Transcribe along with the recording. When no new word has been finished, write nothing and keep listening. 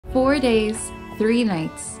4 days, 3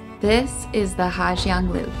 nights. This is the Ha Giang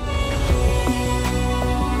Loop.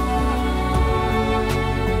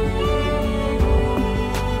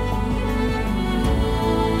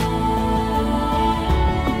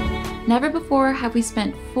 Never before have we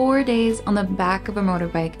spent 4 days on the back of a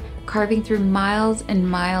motorbike, carving through miles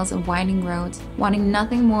and miles of winding roads, wanting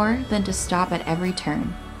nothing more than to stop at every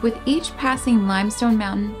turn. With each passing limestone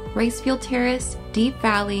mountain, ricefield terrace, deep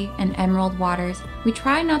valley, and emerald waters, we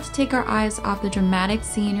try not to take our eyes off the dramatic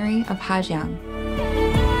scenery of Ha Giang.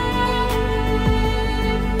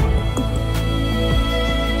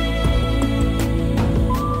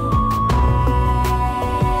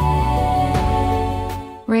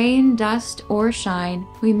 Rain, dust, or shine,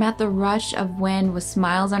 we met the rush of wind with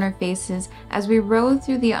smiles on our faces as we rode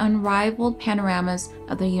through the unrivaled panoramas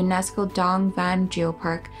of the UNESCO Dong Van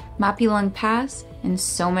Geopark, Ma Pi Leng Pass, and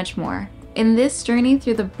so much more. In this journey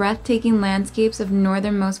through the breathtaking landscapes of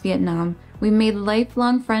northernmost Vietnam, we made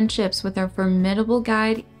lifelong friendships with our formidable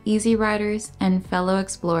guide, easy riders, and fellow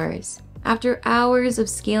explorers. After hours of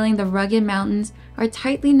scaling the rugged mountains, our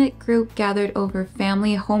tightly knit group gathered over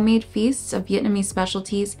family homemade feasts of Vietnamese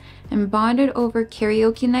specialties and bonded over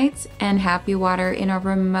karaoke nights and happy water in our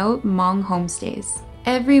remote Hmong homestays.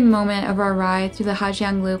 Every moment of our ride through the Ha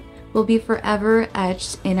Giang Loop will be forever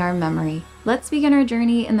etched in our memory. Let's begin our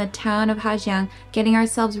journey in the town of Ha Giang, getting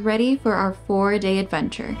ourselves ready for our 4-day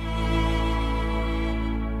adventure.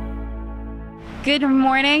 Good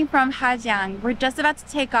morning from Ha Giang. We're just about to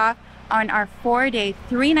take off on our 4-day,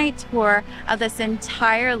 3-night tour of this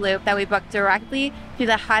entire loop that we booked directly through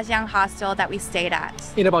the Ha Giang Hostel that we stayed at.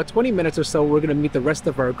 In about 20 minutes or so, we're going to meet the rest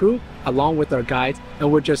of our group along with our guides,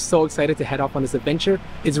 and we're just so excited to head off on this adventure.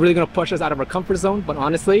 It's really going to push us out of our comfort zone, but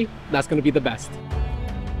honestly, that's going to be the best.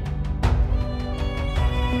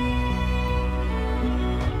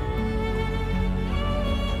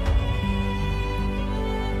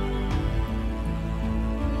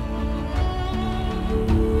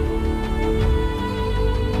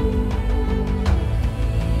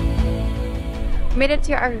 Made it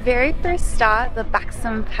to our very first stop, the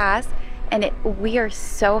Bosoms Pass, and we are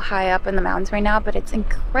so high up in the mountains right now, but it's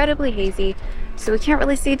incredibly hazy, so we can't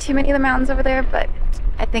really see too many of the mountains over there, but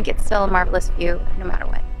I think it's still a marvelous view no matter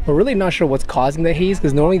what. We're really not sure what's causing the haze,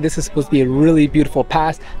 because normally this is supposed to be a really beautiful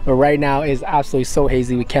pass, but right now it's absolutely so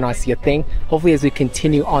hazy we cannot see a thing. Hopefully as we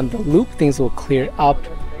continue on the loop, things will clear up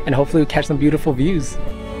and hopefully we'll catch some beautiful views.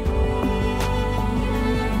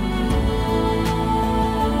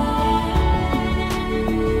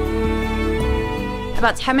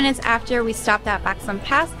 About 10 minutes after we stopped at Bosoms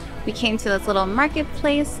Pass, we came to this little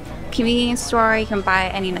marketplace, convenience store. You can buy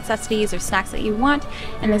any necessities or snacks that you want,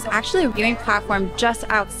 and there's actually a viewing platform just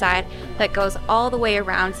outside that goes all the way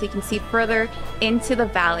around so you can see further into the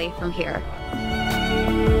valley from here.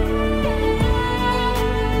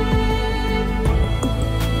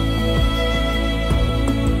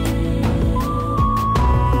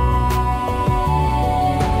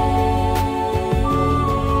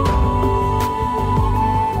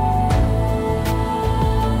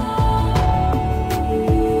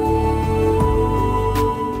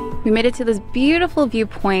 We made it to this beautiful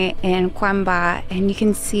viewpoint in Quan Ba, and you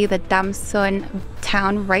can see the Dam Son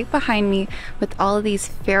town right behind me with all of these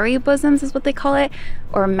fairy bosoms is what they call it,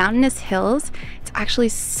 or mountainous hills. It's actually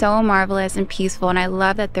so marvelous and peaceful, and I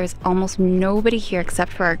love that there's almost nobody here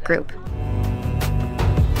except for our group.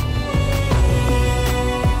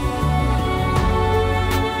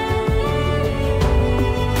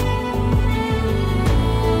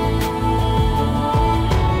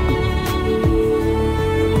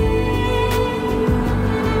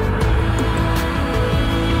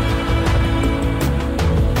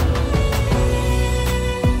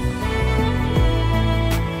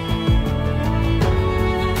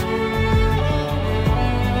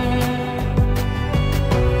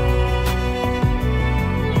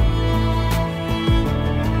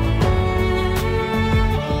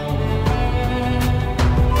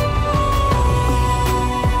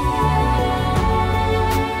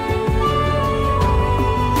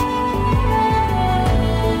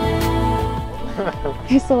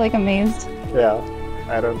 You're still like amazed? Yeah,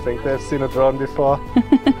 I don't think they've seen a drone before.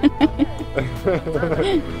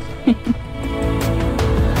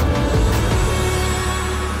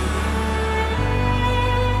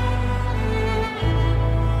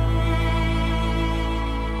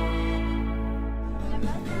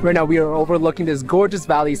 Right now we are overlooking this gorgeous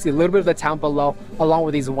valley. You see a little bit of the town below along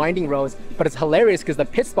with these winding roads, but it's hilarious because the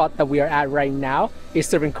pit spot that we are at right now is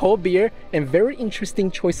serving cold beer and very interesting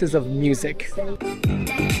choices of music.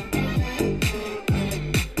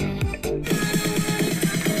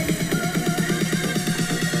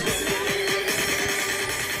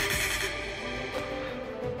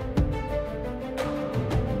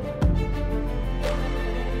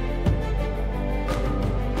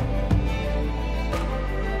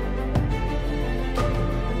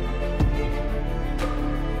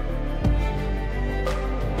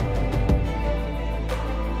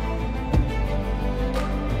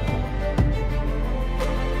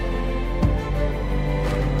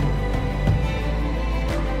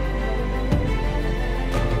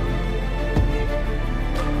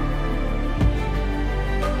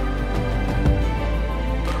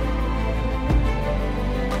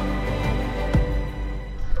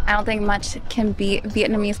 I don't think much can beat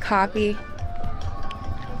Vietnamese coffee.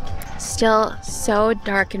 Still so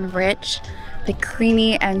dark and rich, but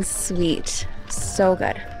creamy and sweet. So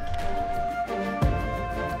good.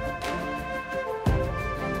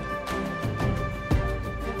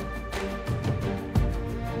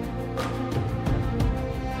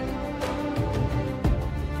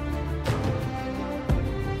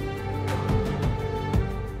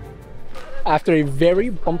 After a very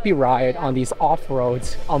bumpy ride on these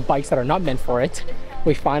off-roads on bikes that are not meant for it,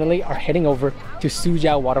 we finally are heading over to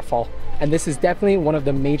Gia Waterfall. And this is definitely one of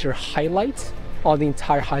the major highlights on the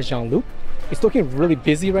entire Ha Giang Loop. It's looking really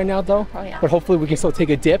busy right now though, but hopefully we can still take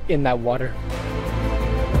a dip in that water.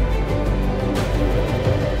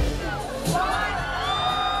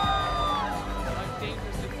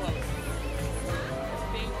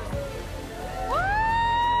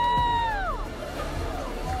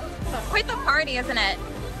 Quite the party, isn't it?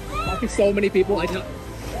 So many people.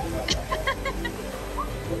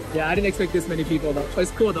 Yeah, I didn't expect this many people though. But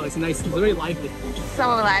it's cool though, it's nice, it's very lively. So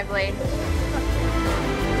lively.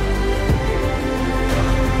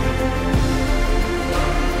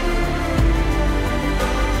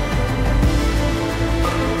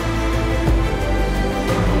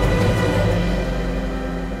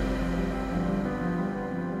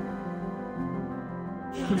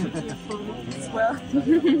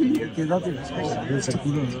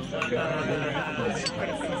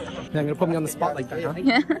 They're gonna put me on the spot like that, huh?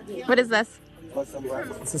 Yeah. What is this?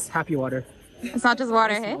 This is happy water. It's not just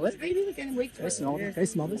water, hey? Can I smell it? Can I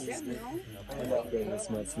smell this? It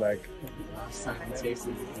smells like...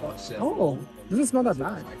 Oh, it doesn't smell that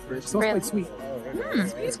bad. It smells quite sweet.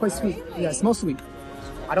 It's quite sweet. Yeah, it smells sweet.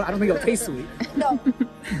 I don't think it'll taste sweet.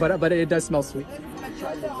 but it does smell sweet.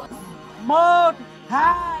 Một,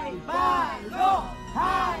 hai, ba, vô!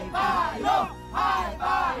 Hai, ba, vô! Hai,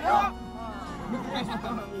 ba, vô!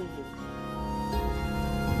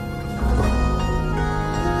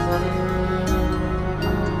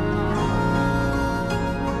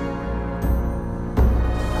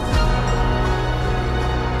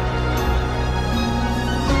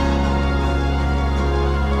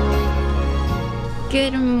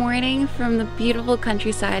 Good morning from the beautiful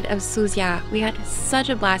countryside of Suzhou. We had such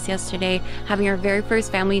a blast yesterday, having our very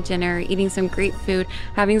first family dinner, eating some great food,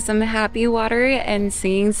 having some happy water, and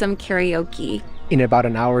singing some karaoke. In about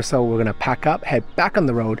an hour or so, we're gonna pack up, head back on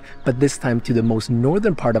the road, but this time to the most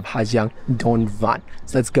northern part of Ha Giang, Don Van.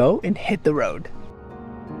 So let's go and hit the road.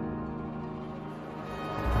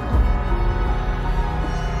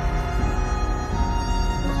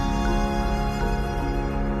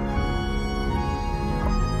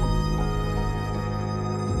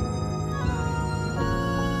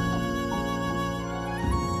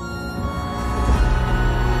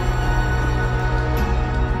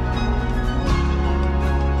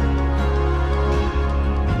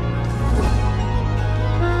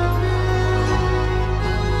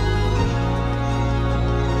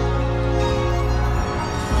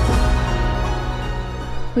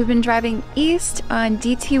 We've been driving east on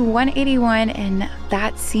DT 181 and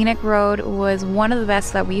that scenic road was one of the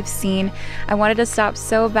best that we've seen. I wanted to stop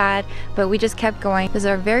so bad, but we just kept going. This is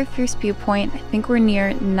our very first viewpoint. I think we're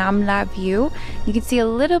near Nam La View. You can see a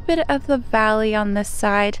little bit of the valley on this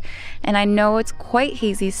side, and I know it's quite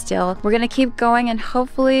hazy still. We're gonna keep going and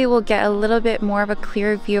hopefully we'll get a little bit more of a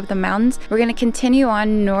clear view of the mountains. We're gonna continue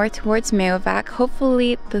on north towards Maeovac.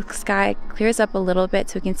 Hopefully the sky clears up a little bit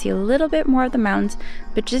so we can see a little bit more of the mountains,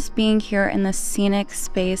 but just being here in the scenic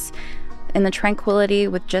space and the tranquility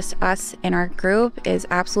with just us and our group is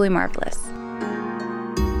absolutely marvelous.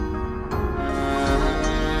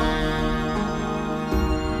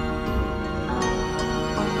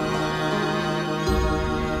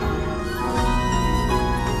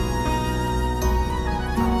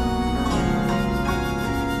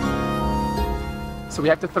 So we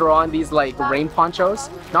have to throw on these like rain ponchos,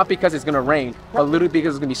 not because it's gonna rain, but literally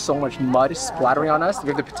because there's gonna be so much mud splattering on us. We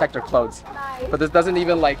have to protect our clothes. But this doesn't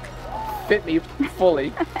even like fit me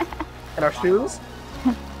fully. And our shoes,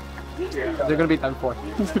 they're gonna be done for.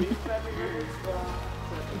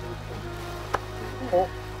 Oh.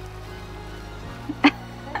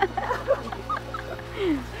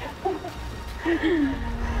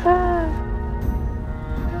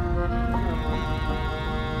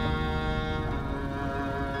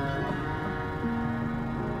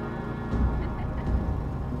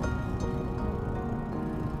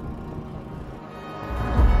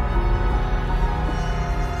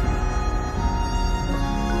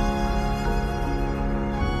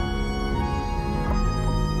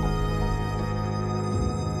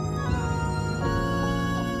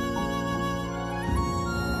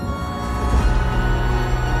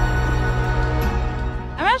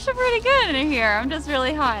 actually pretty good in here. I'm just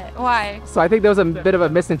really hot. Why? So I think there was a bit of a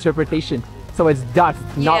misinterpretation. So it's dust,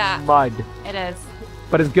 not mud. It is.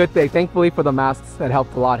 But it's a good thing. Thankfully for the masks, that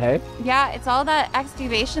helped a lot, hey? Yeah, it's all that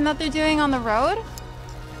excavation that they're doing on the road.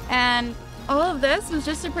 And all of this was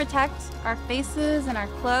just to protect our faces and our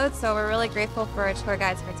clothes. So we're really grateful for our tour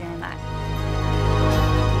guides for doing that.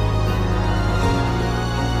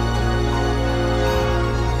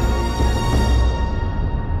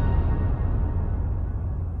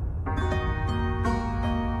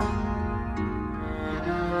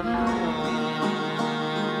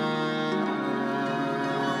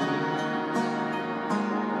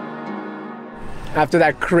 After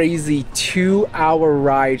that crazy 2-hour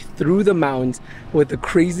ride through the mountains with the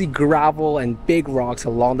crazy gravel and big rocks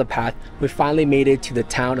along the path, we finally made it to the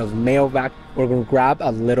town of Maeovac. We're gonna grab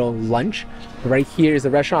a little lunch. Right here is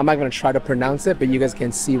the restaurant. I'm not gonna try to pronounce it, but you guys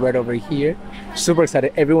can see right over here. Super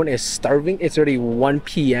excited. Everyone is starving. It's already 1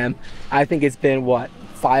 p.m. I think it's been, what,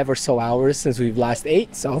 5 or so hours since we've last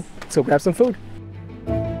ate. So let's go grab some food.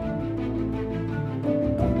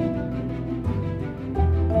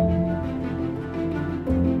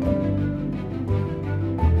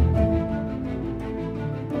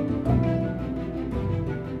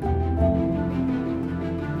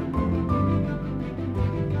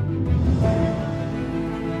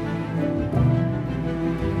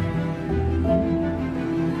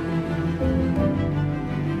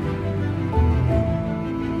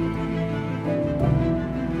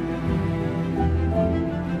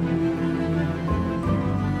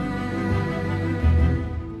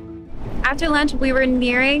 After lunch, we were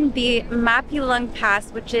nearing the Ma Pi Leng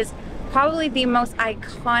Pass, which is probably the most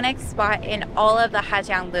iconic spot in all of the Ha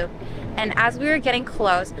Giang Loop. And as we were getting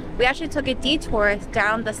close, we actually took a detour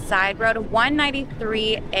down the side road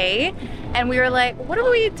 193A, and we were like, what are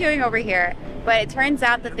we doing over here? But it turns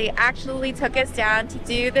out that they actually took us down to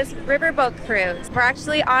do this riverboat cruise. We're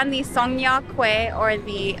actually on the Nho Que, or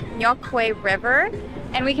the Nho Que River,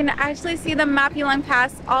 and we can actually see the Ma Pi Leng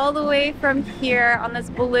Pass all the way from here on this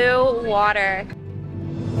blue water.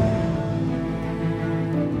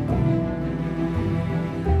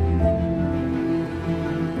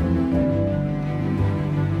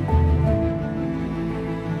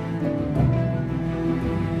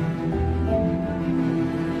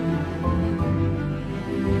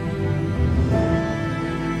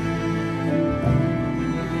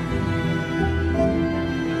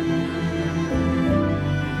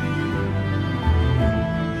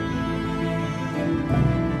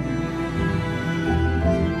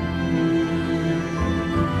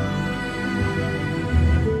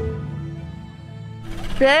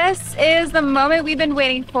 This is the moment we've been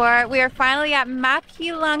waiting for. We are finally at Ma Pi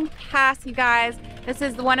Leng Pass, you guys. This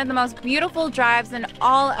is one of the most beautiful drives in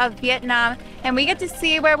all of Vietnam, and we get to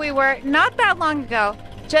see where we were not that long ago,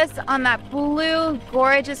 just on that blue,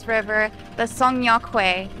 gorgeous river, the Nho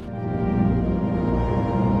Que.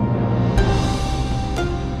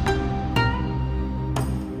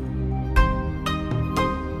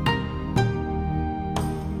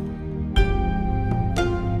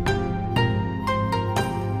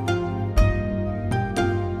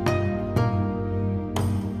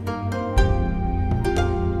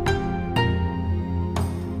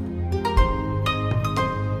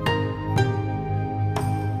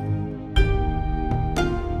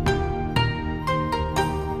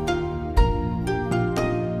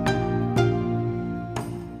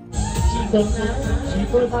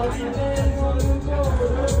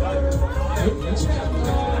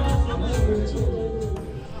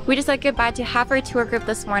 We just said goodbye to half our tour group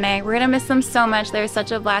this morning. We're gonna miss them so much. They were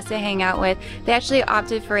such a blast to hang out with. They actually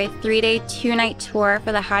opted for a 3-day, 2-night tour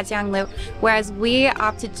for the Ha Giang Loop, whereas we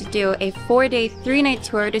opted to do a 4-day, 3-night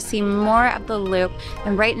tour to see more of the loop.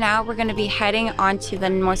 And right now we're gonna be heading on to the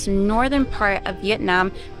most northern part of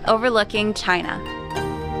Vietnam, overlooking China.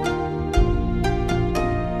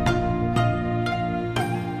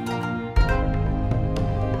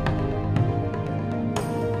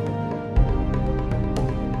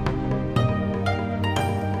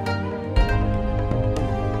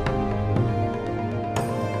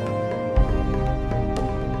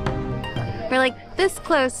 We're like this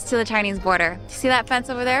close to the Chinese border. See that fence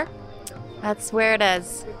over there? That's where it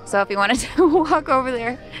is. So if you wanted to walk over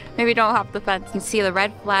there, maybe don't hop the fence. You can see the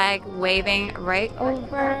red flag waving right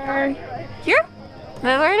over here. Is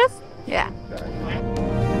that where it is? Yeah.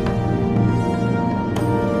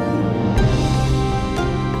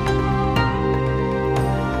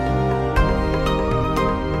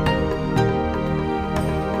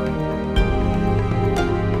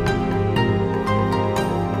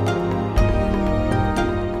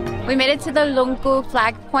 We made it to the Lung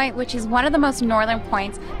flag point, which is one of the most northern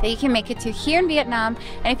points that you can make it to here in Vietnam.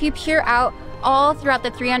 And if you peer out all throughout the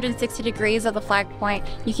 360 degrees of the flag point,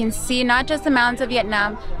 you can see not just the mountains of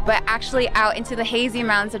Vietnam, but actually out into the hazy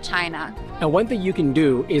mountains of China. And one thing you can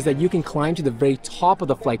do is that you can climb to the very top of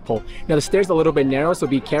the flagpole. Now the stairs are a little bit narrow, so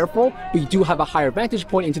be careful, but you do have a higher vantage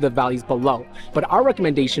point into the valleys below. But our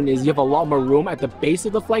recommendation is you have a lot more room at the base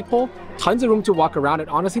of the flagpole, tons of room to walk around, and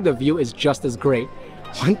honestly the view is just as great.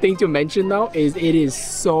 One thing to mention though is it is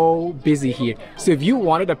so busy here. So if you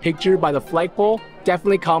wanted a picture by the flagpole,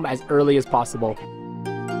 definitely come as early as possible.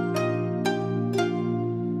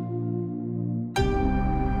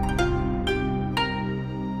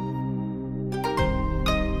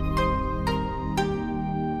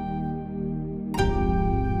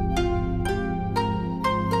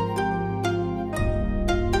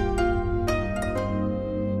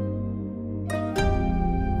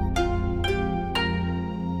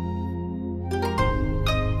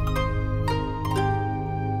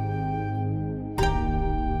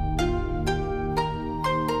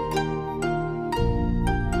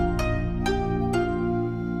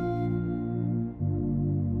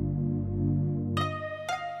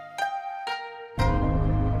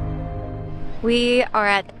 We are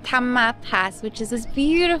at Quan Ba Pass, which is this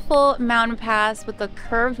beautiful mountain pass with the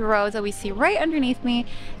curved roads that we see right underneath me.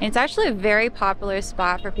 And it's actually a very popular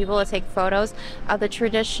spot for people to take photos of the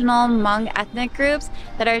traditional Hmong ethnic groups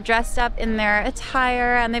that are dressed up in their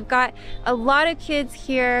attire. And they've got a lot of kids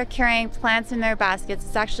here carrying plants in their baskets.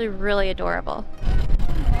 It's actually really adorable.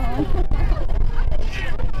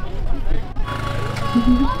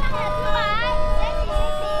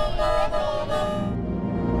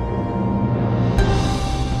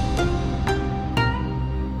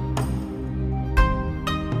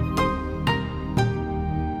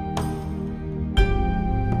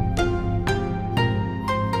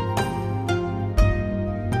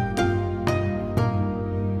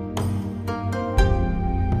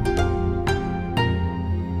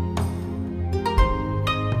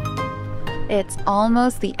 It's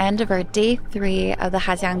almost the end of our day 3 of the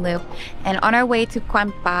Ha Giang Loop, and on our way to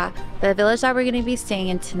Quan Ba, the village that we're going to be staying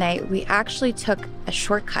in tonight, we actually took a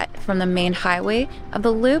shortcut from the main highway of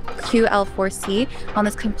the loop, QL4C, on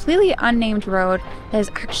this completely unnamed road that is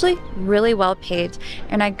actually really well paved.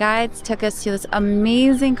 And our guides took us to this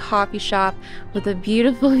amazing coffee shop with a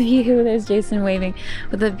beautiful view, there's Jason waving,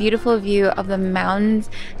 with a beautiful view of the mountains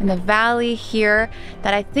and the valley here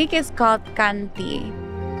that I think is called Can Thi.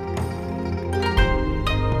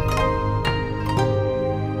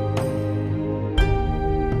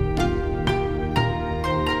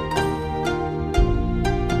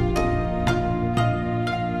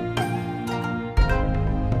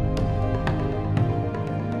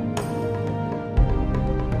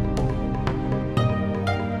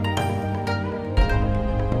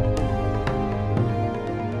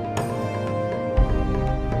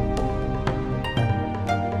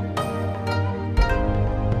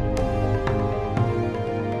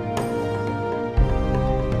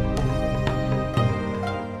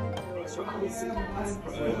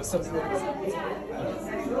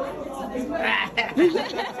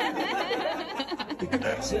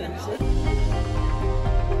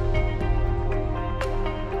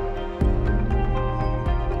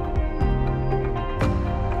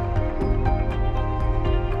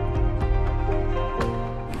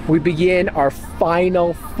 We begin our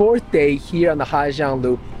final 4th day here on the Ha Giang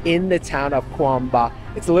Loop in the town of Quan Ba.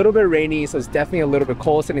 It's a little bit rainy, so it's definitely a little bit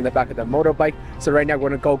cold sitting in the back of the motorbike. So right now we're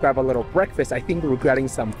gonna go grab a little breakfast. I think we're getting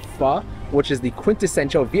some pho, which is the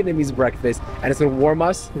quintessential Vietnamese breakfast, and it's gonna warm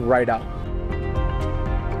us right up.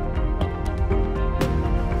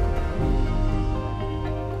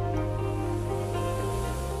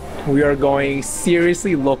 We are going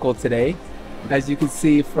seriously local today. As you can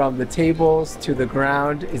see from the tables to the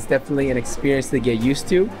ground, it's definitely an experience to get used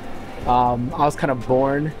to. I was kind of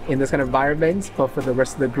born in this kind of environment, but for the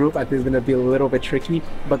rest of the group, I think it's gonna be a little bit tricky,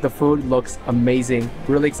 but the food looks amazing.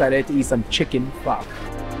 Really excited to eat some chicken pho.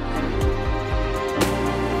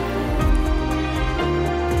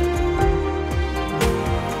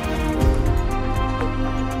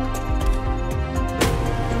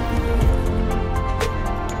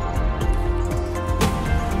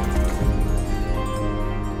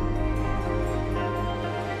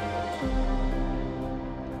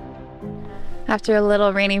 After a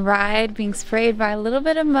little rainy ride, being sprayed by a little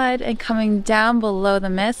bit of mud and coming down below the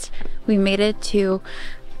mist, we made it to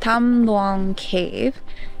Tham Luang Cave.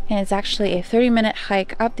 And it's actually a 30-minute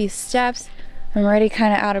hike up these steps. I'm already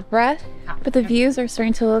kind of out of breath, but the views are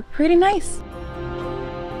starting to look pretty nice.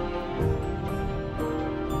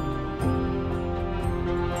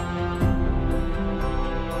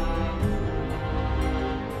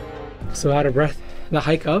 so out of breath. The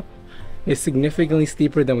hike up is significantly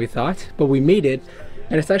steeper than we thought, but we made it,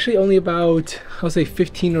 and it's actually only about, I'll say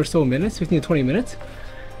 15 or so minutes, 15 to 20 minutes.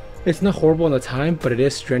 It's not horrible on the time, but it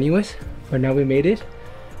is strenuous. But now we made it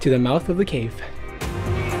to the mouth of the cave.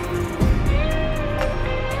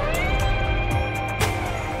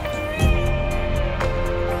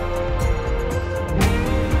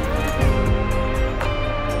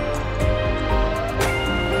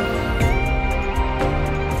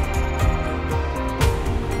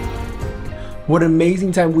 What an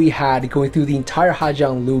amazing time we had going through the entire Ha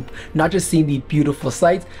Giang Loop, not just seeing the beautiful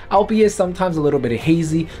sights, albeit sometimes a little bit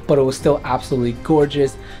hazy, but it was still absolutely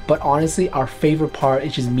gorgeous. But honestly, our favorite part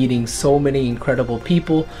is just meeting so many incredible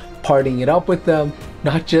people, partying it up with them,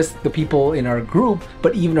 not just the people in our group,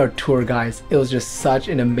 but even our tour guides. It was just such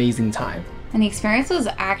an amazing time. And the experience was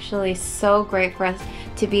actually so great for us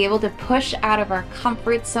to be able to push out of our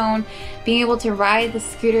comfort zone, being able to ride the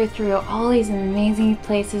scooter through all these amazing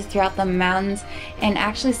places throughout the mountains, and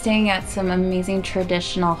actually staying at some amazing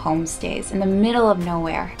traditional homestays in the middle of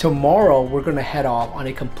nowhere. Tomorrow, we're gonna head off on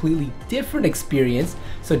a completely different experience,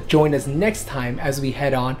 so join us next time as we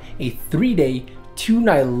head on a 3-day,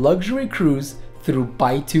 2-night luxury cruise through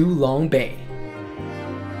Baitu Long Bay.